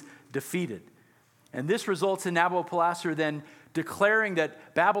he is defeated. And this results in Nabopolassar then declaring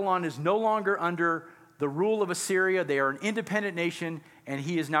that Babylon is no longer under the rule of Assyria. They are an independent nation, and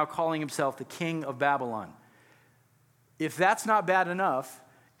he is now calling himself the king of Babylon. If that's not bad enough,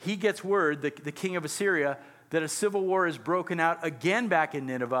 he gets word, the king of Assyria, that a civil war is broken out again back in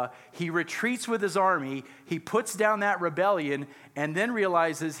Nineveh. He retreats with his army, he puts down that rebellion, and then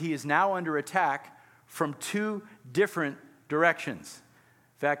realizes he is now under attack from two different directions.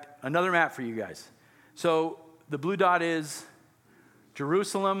 In fact, another map for you guys. So the blue dot is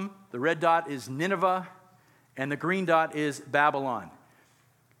Jerusalem, the red dot is Nineveh, and the green dot is Babylon.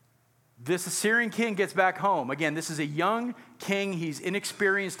 This Assyrian king gets back home. Again, this is a young king. He's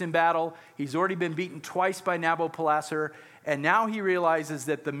inexperienced in battle. He's already been beaten twice by Nabopolassar. And now he realizes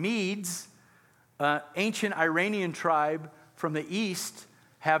that the Medes, ancient Iranian tribe from the east,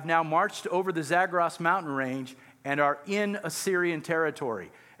 have now marched over the Zagros mountain range and are in Assyrian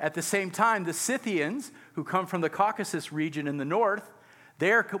territory. At the same time, the Scythians, who come from the Caucasus region in the north,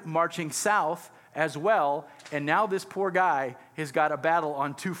 they're marching south as well. And now this poor guy has got a battle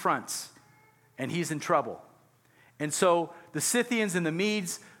on two fronts, and he's in trouble. And so the Scythians and the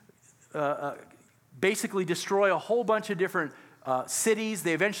Medes basically destroy a whole bunch of different cities.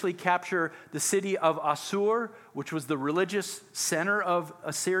 They eventually capture the city of Assur, which was the religious center of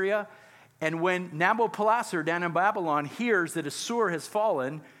Assyria. And when Nabopolassar down in Babylon hears that Assur has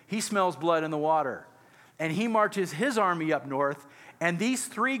fallen, he smells blood in the water. And he marches his army up north, and these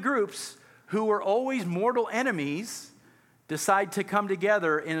three groups, who were always mortal enemies, decide to come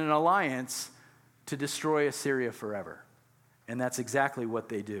together in an alliance to destroy Assyria forever. And that's exactly what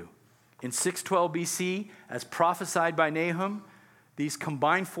they do. In 612 BC, as prophesied by Nahum, these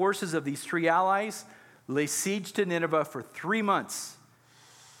combined forces of these three allies lay siege to Nineveh for 3 months.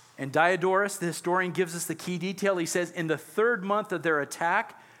 And Diodorus, the historian, gives us the key detail. He says, in the third month of their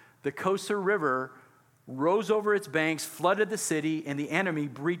attack, the Kosar River rose over its banks, flooded the city, and the enemy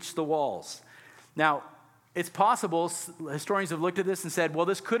breached the walls. Now, it's possible, historians have looked at this and said, well,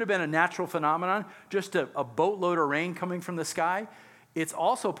 this could have been a natural phenomenon, just a boatload of rain coming from the sky. It's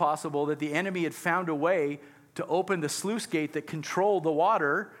also possible that the enemy had found a way to open the sluice gate that controlled the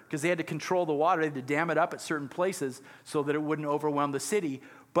water, because they had to control the water, they had to dam it up at certain places so that it wouldn't overwhelm the city.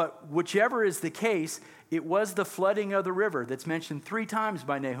 But whichever is the case, it was the flooding of the river that's mentioned 3 times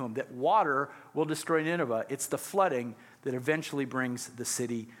by Nahum, that water will destroy Nineveh. It's the flooding that eventually brings the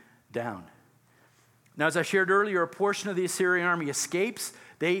city down. Now, as I shared earlier, a portion of the Assyrian army escapes.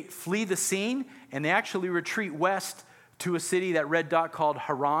 They flee the scene, and they actually retreat west to a city, that red dot, called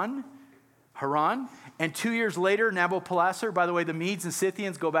Haran. And 2 years later, Nabopolassar, by the way, the Medes and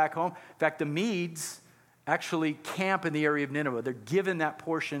Scythians go back home. In fact, the Medes actually camp in the area of Nineveh. They're given that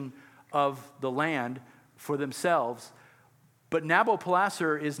portion of the land for themselves. But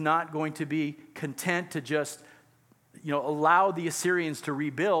Nabopolassar is not going to be content to just, allow the Assyrians to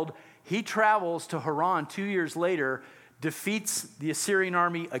rebuild. He travels to Haran 2 years later, defeats the Assyrian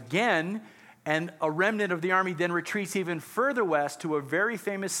army again, and a remnant of the army then retreats even further west to a very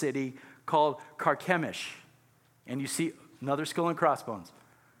famous city called Carchemish. And you see another skull and crossbones,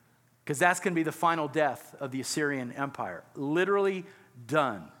 because that's going to be the final death of the Assyrian Empire. Literally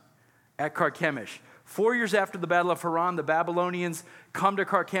done at Carchemish. 4 years after the Battle of Haran, the Babylonians come to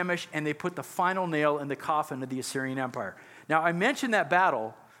Carchemish, and they put the final nail in the coffin of the Assyrian Empire. Now, I mentioned that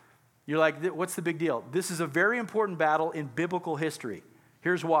battle. You're like, what's the big deal? This is a very important battle in biblical history.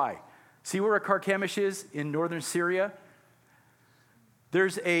 Here's why. See where Carchemish is in northern Syria?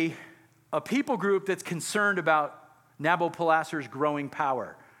 There's a people group that's concerned about Nabopolassar's growing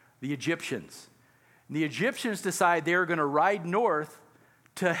power, the Egyptians. And the Egyptians decide they're going to ride north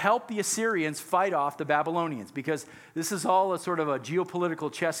to help the Assyrians fight off the Babylonians, because this is all a sort of a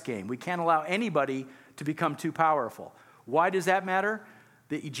geopolitical chess game. We can't allow anybody to become too powerful. Why does that matter?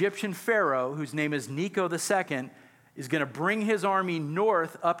 The Egyptian pharaoh, whose name is Necho II, is going to bring his army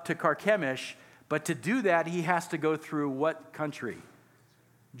north up to Carchemish, but to do that, he has to go through what country?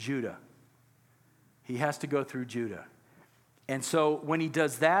 Judah. He has to go through Judah. And so when he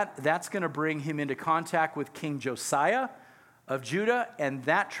does that, that's going to bring him into contact with King Josiah of Judah, and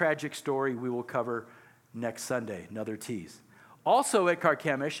that tragic story we will cover next Sunday, another tease. Also at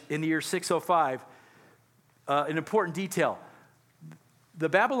Carchemish, in the year 605, an important detail. The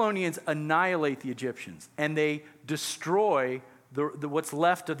Babylonians annihilate the Egyptians, and they destroy what's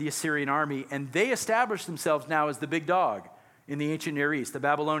left of the Assyrian army, and they establish themselves now as the big dog. in the ancient Near East, the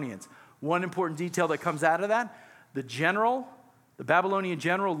Babylonians. One important detail that comes out of that, the Babylonian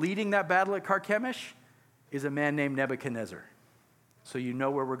general leading that battle at Carchemish is a man named Nebuchadnezzar. So you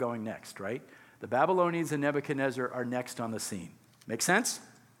know where we're going next, right? The Babylonians and Nebuchadnezzar are next on the scene. Make sense?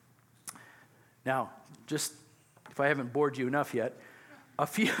 Now, just if I haven't bored you enough yet, a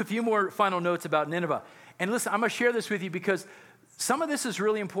few more final notes about Nineveh. And listen, I'm going to share this with you because some of this is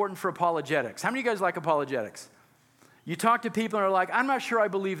really important for apologetics. How many of you guys like apologetics? You talk to people and are like, I'm not sure I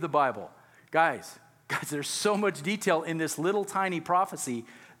believe the Bible. Guys, there's so much detail in this little tiny prophecy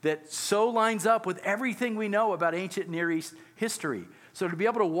that so lines up with everything we know about ancient Near East history. So to be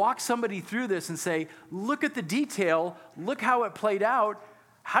able to walk somebody through this and say, look at the detail, look how it played out,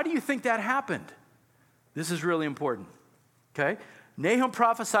 how do you think that happened? This is really important, okay? Nahum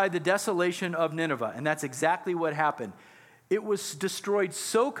prophesied the desolation of Nineveh, and that's exactly what happened. It was destroyed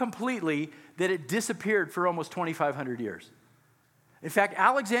so completely that it disappeared for almost 2,500 years. In fact,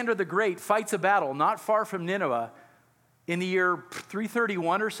 Alexander the Great fights a battle not far from Nineveh in the year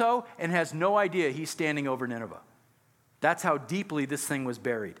 331 or so and has no idea he's standing over Nineveh. That's how deeply this thing was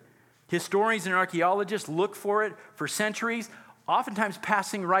buried. Historians and archaeologists look for it for centuries, oftentimes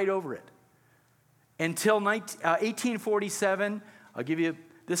passing right over it. Until 1847, I'll give you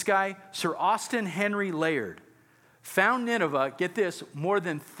this guy, Sir Austin Henry Layard, found Nineveh, get this, more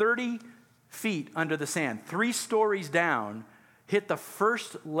than 30 feet under the sand, 3 stories down, hit the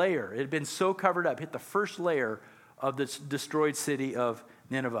first layer. It had been so covered up, hit the first layer of the destroyed city of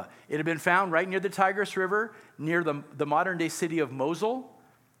Nineveh. It had been found right near the Tigris River, near the modern-day city of Mosul,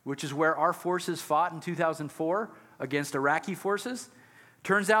 which is where our forces fought in 2004 against Iraqi forces.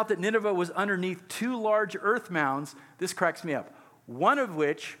 Turns out that Nineveh was underneath 2 large earth mounds. This cracks me up. One of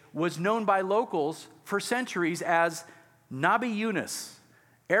which was known by locals for centuries as Nabi Yunus,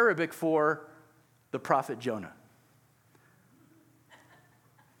 Arabic for the prophet Jonah.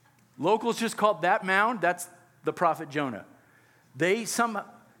 Locals just called that mound, that's the prophet Jonah. They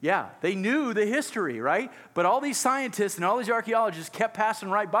knew the history, right? But all these scientists and all these archaeologists kept passing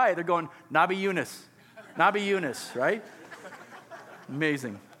right by it. They're going, Nabi Yunus, right?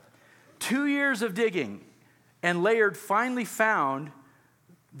 Amazing. 2 years of digging, and Layard finally found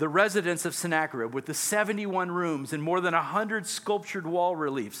the residence of Sennacherib with the 71 rooms and more than 100 sculptured wall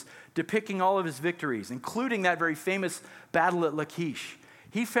reliefs depicting all of his victories, including that very famous battle at Lachish.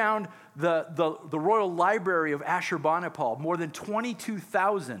 He found the royal library of Ashurbanipal, more than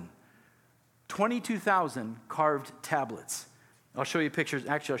 22,000 carved tablets. I'll show you pictures.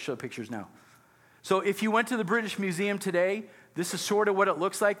 Actually, I'll show pictures now. So if you went to the British Museum today, this is sort of what it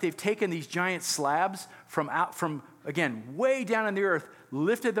looks like. They've taken these giant slabs from again, way down in the earth,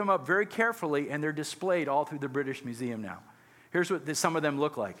 lifted them up very carefully, and they're displayed all through the British Museum now. Here's what some of them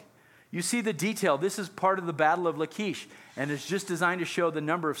look like. You see the detail. This is part of the Battle of Lachish, and it's just designed to show the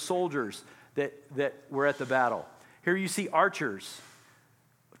number of soldiers that were at the battle. Here you see archers,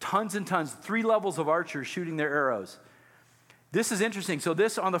 tons and tons, 3 levels of archers shooting their arrows. This is interesting. So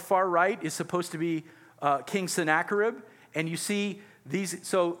this on the far right is supposed to be King Sennacherib, and you see these.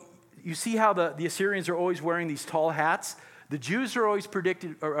 So you see how the Assyrians are always wearing these tall hats. The Jews are always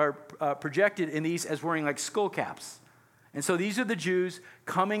projected in these as wearing like skull caps. And so these are the Jews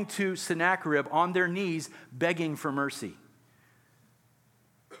coming to Sennacherib on their knees, begging for mercy.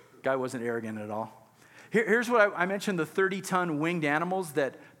 Guy wasn't arrogant at all. Here's what I mentioned, the 30-ton winged animals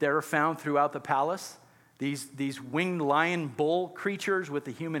that are found throughout the palace. These winged lion bull creatures with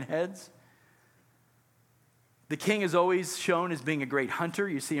the human heads. The king is always shown as being a great hunter.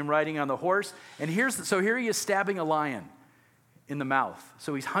 You see him riding on the horse. And here he is stabbing a lion in the mouth.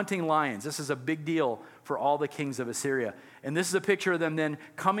 So he's hunting lions. This is a big deal for all the kings of Assyria. And this is a picture of them then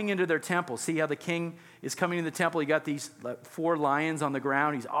coming into their temple. See how the king is coming into the temple. He got these 4 lions on the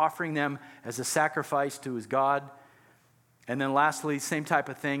ground. He's offering them as a sacrifice to his God. And then lastly, same type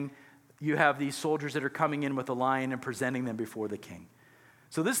of thing. You have these soldiers that are coming in with a lion and presenting them before the king.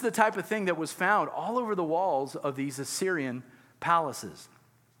 So this is the type of thing that was found all over the walls of these Assyrian palaces.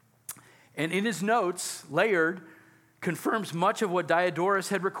 And in his notes, Layard confirms much of what Diodorus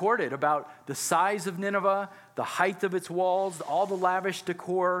had recorded about the size of Nineveh, the height of its walls, all the lavish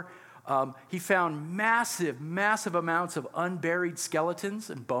decor. He found massive amounts of unburied skeletons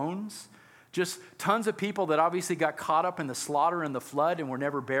and bones. Just tons of people that obviously got caught up in the slaughter and the flood and were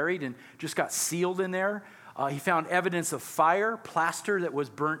never buried and just got sealed in there. He found evidence of fire, plaster that was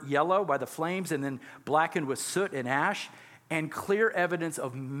burnt yellow by the flames and then blackened with soot and ash, and clear evidence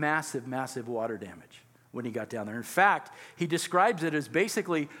of massive water damage when he got down there. In fact, he describes it as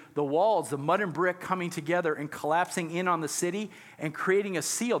basically the walls, the mud and brick coming together and collapsing in on the city and creating a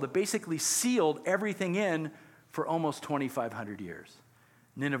seal that basically sealed everything in for almost 2,500 years.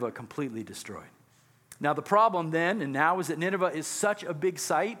 Nineveh completely destroyed. Now the problem then and now is that Nineveh is such a big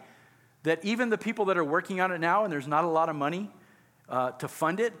site that even the people that are working on it now, and there's not a lot of money to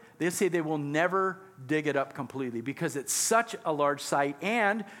fund it, they say they will never dig it up completely because it's such a large site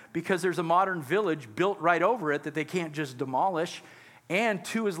and because there's a modern village built right over it that they can't just demolish, and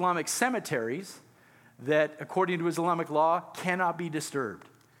 2 Islamic cemeteries that, according to Islamic law, cannot be disturbed.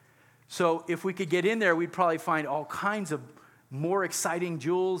 So if we could get in there, we'd probably find all kinds of more exciting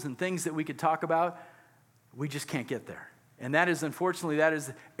jewels and things that we could talk about. We just can't get there. And that is, unfortunately, that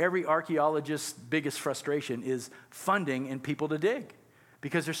is every archaeologist's biggest frustration is funding and people to dig.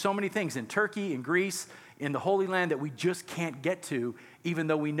 Because there's so many things in Turkey, in Greece, in the Holy Land that we just can't get to, even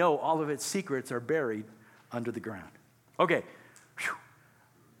though we know all of its secrets are buried under the ground. Okay. Whew.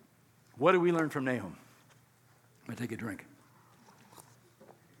 What do we learn from Nahum? I'm going to take a drink.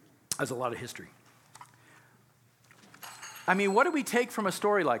 That's a lot of history. I mean, what do we take from a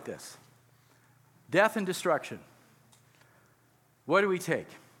story like this? Death and destruction. What do we take?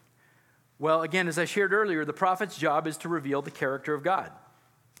 Well, again, as I shared earlier, the prophet's job is to reveal the character of God.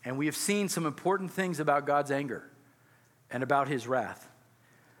 And we have seen some important things about God's anger and about his wrath.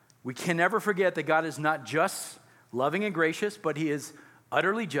 We can never forget that God is not just loving and gracious, but he is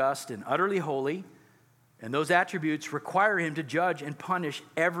utterly just and utterly holy. And those attributes require him to judge and punish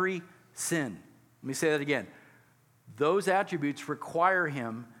every sin. Let me say that again. Those attributes require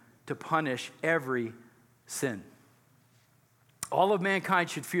him to punish every sin. All of mankind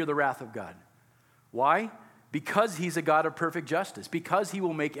should fear the wrath of God. Why? Because he's a God of perfect justice. Because he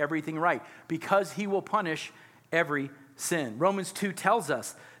will make everything right. Because he will punish every sin. Romans 2 tells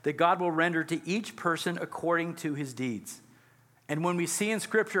us that God will render to each person according to his deeds. And when we see in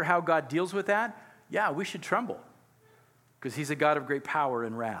Scripture how God deals with that, yeah, we should tremble. Because he's a God of great power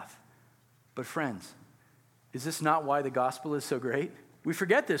and wrath. But friends, is this not why the gospel is so great? We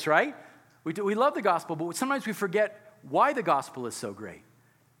forget this, right? We love the gospel, but sometimes we forget why the gospel is so great.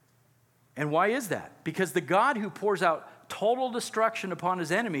 And why is that? Because the God who pours out total destruction upon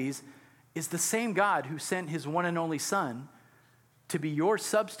his enemies is the same God who sent his one and only Son to be your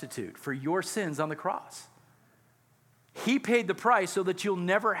substitute for your sins on the cross. He paid the price so that you'll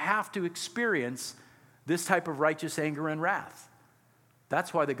never have to experience this type of righteous anger and wrath.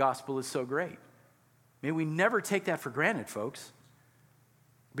 That's why the gospel is so great. May we never take that for granted, folks.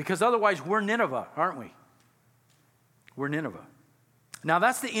 Because otherwise we're Nineveh, aren't we? We're Nineveh. Now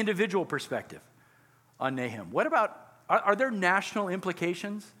that's the individual perspective on Nahum. What about, are there national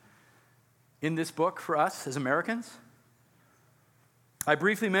implications in this book for us as Americans? I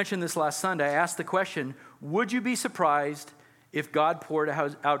briefly mentioned this last Sunday. I asked the question, would you be surprised if God poured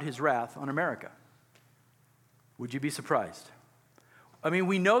out his wrath on America? Would you be surprised? I mean,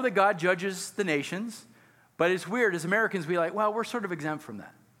 we know that God judges the nations, but it's weird as Americans be like, well, we're sort of exempt from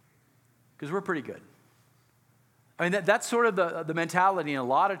that because we're pretty good. I mean, that's sort of the mentality in a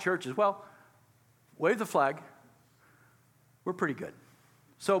lot of churches. Well, wave the flag. We're pretty good.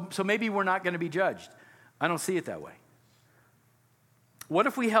 So maybe we're not going to be judged. I don't see it that way. What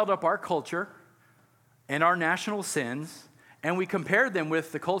if we held up our culture and our national sins and we compared them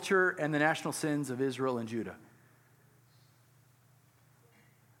with the culture and the national sins of Israel and Judah?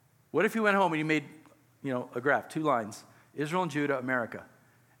 What if you went home and you made, a graph, 2 lines, Israel and Judah, America,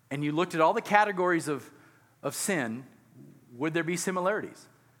 and you looked at all the categories of sin, would there be similarities?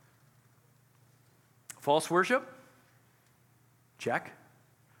 False worship? Check.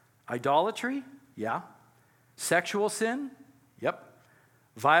 Idolatry? Yeah. Sexual sin? Yep.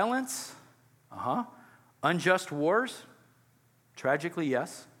 Violence? Unjust wars? Tragically,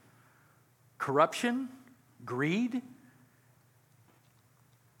 yes. Corruption? Greed?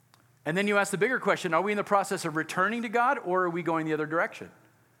 And then you ask the bigger question, are we in the process of returning to God or are we going the other direction?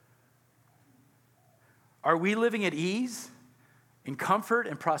 Are we living at ease, in comfort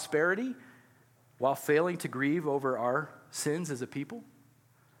and prosperity, while failing to grieve over our sins as a people?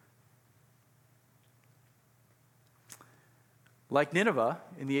 Like Nineveh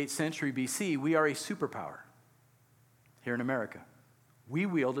in the 8th century BC, we are a superpower here in America. We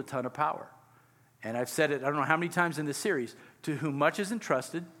wield a ton of power. And I've said it, I don't know how many times in this series, to whom much is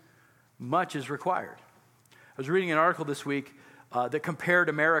entrusted, much is required. I was reading an article this week that compared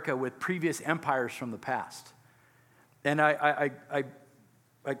America with previous empires from the past. And I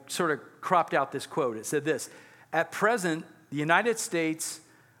sort of cropped out this quote. It said this: at present, the United States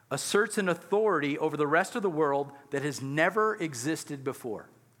asserts an authority over the rest of the world that has never existed before.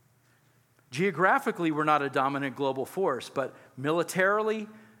 Geographically, we're not a dominant global force, but militarily,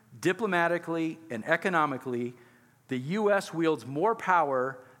 diplomatically, and economically, the U.S. wields more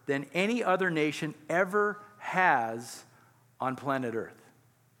power than any other nation ever has on planet Earth.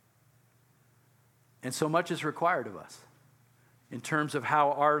 And so much is required of us in terms of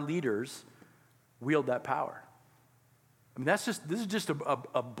how our leaders wield that power. I mean, this is just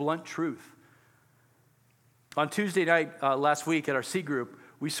a blunt truth. On Tuesday night last week at our C group,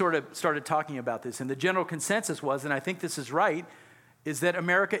 we sort of started talking about this, and the general consensus was, and I think this is right, is that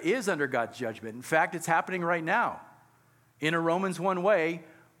America is under God's judgment. In fact, it's happening right now. In a Romans 1 way,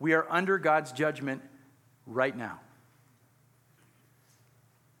 we are under God's judgment right now.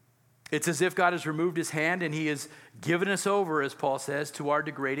 It's as if God has removed his hand and he has given us over, as Paul says, to our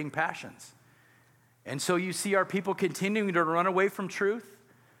degrading passions. And so you see our people continuing to run away from truth,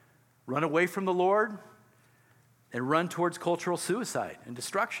 run away from the Lord, and run towards cultural suicide and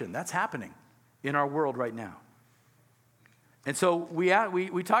destruction. That's happening in our world right now. And so we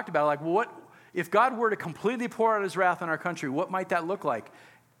talked about, like, well, what if God were to completely pour out his wrath on our country, what might that look like?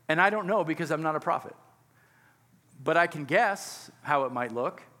 And I don't know because I'm not a prophet. But I can guess how it might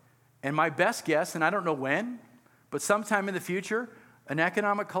look. And my best guess, and I don't know when, but sometime in the future, an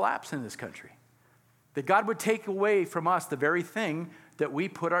economic collapse in this country. That God would take away from us the very thing that we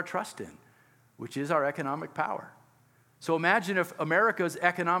put our trust in, which is our economic power. So imagine if America's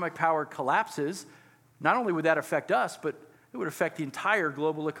economic power collapses, not only would that affect us, but it would affect the entire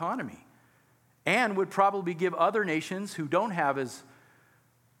global economy and would probably give other nations who don't have as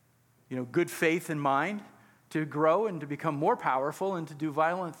good faith in mind to grow and to become more powerful and to do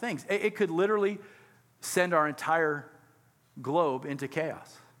violent things. It could literally send our entire globe into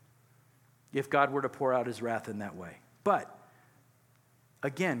chaos if God were to pour out his wrath in that way. But,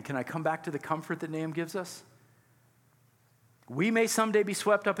 again, can I come back to the comfort that Nahum gives us? We may someday be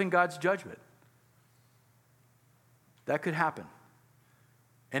swept up in God's judgment. That could happen.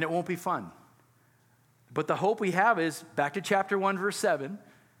 And it won't be fun. But the hope we have is, back to chapter 1, verse 7,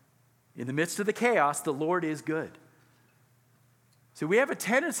 in the midst of the chaos, the Lord is good. So we have a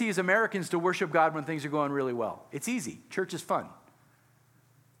tendency as Americans to worship God when things are going really well. It's easy. Church is fun.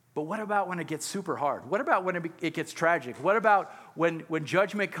 But what about when it gets super hard? What about when it gets tragic? What about when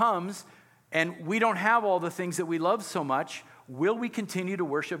judgment comes and we don't have all the things that we love so much? Will we continue to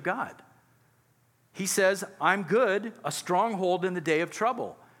worship God? He says, I'm good, a stronghold in the day of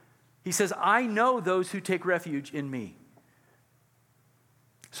trouble. He says, I know those who take refuge in me.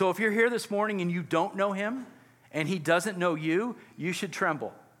 So if you're here this morning and you don't know him and he doesn't know you, you should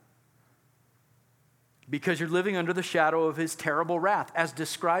tremble. Because you're living under the shadow of his terrible wrath, as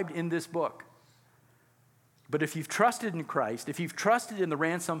described in this book. But if you've trusted in Christ, if you've trusted in the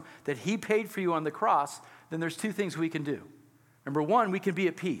ransom that he paid for you on the cross, then there's two things we can do. Number one, we can be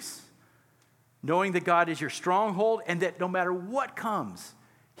at peace, knowing that God is your stronghold and that no matter what comes,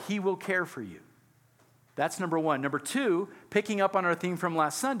 he will care for you. That's number one. Number two, picking up on our theme from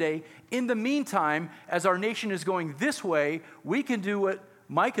last Sunday, in the meantime, as our nation is going this way, we can do what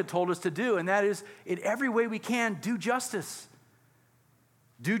Micah told us to do, and that is, in every way we can, do justice.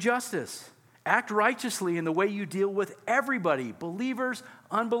 Do justice. Act righteously in the way you deal with everybody, believers,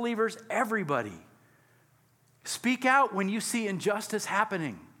 unbelievers, everybody. Speak out when you see injustice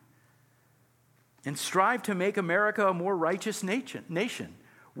happening. And strive to make America a more righteous nation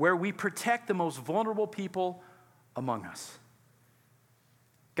where we protect the most vulnerable people among us.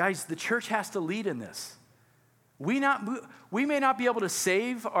 Guys, the church has to lead in this. We may not be able to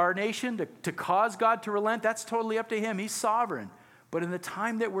save our nation, to cause God to relent. That's totally up to him. He's sovereign. But in the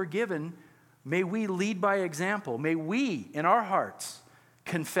time that we're given, may we lead by example. May we, in our hearts,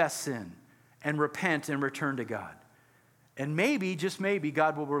 confess sin and repent and return to God. And maybe, just maybe,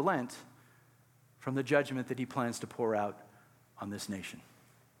 God will relent from the judgment that he plans to pour out on this nation.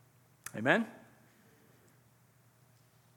 Amen?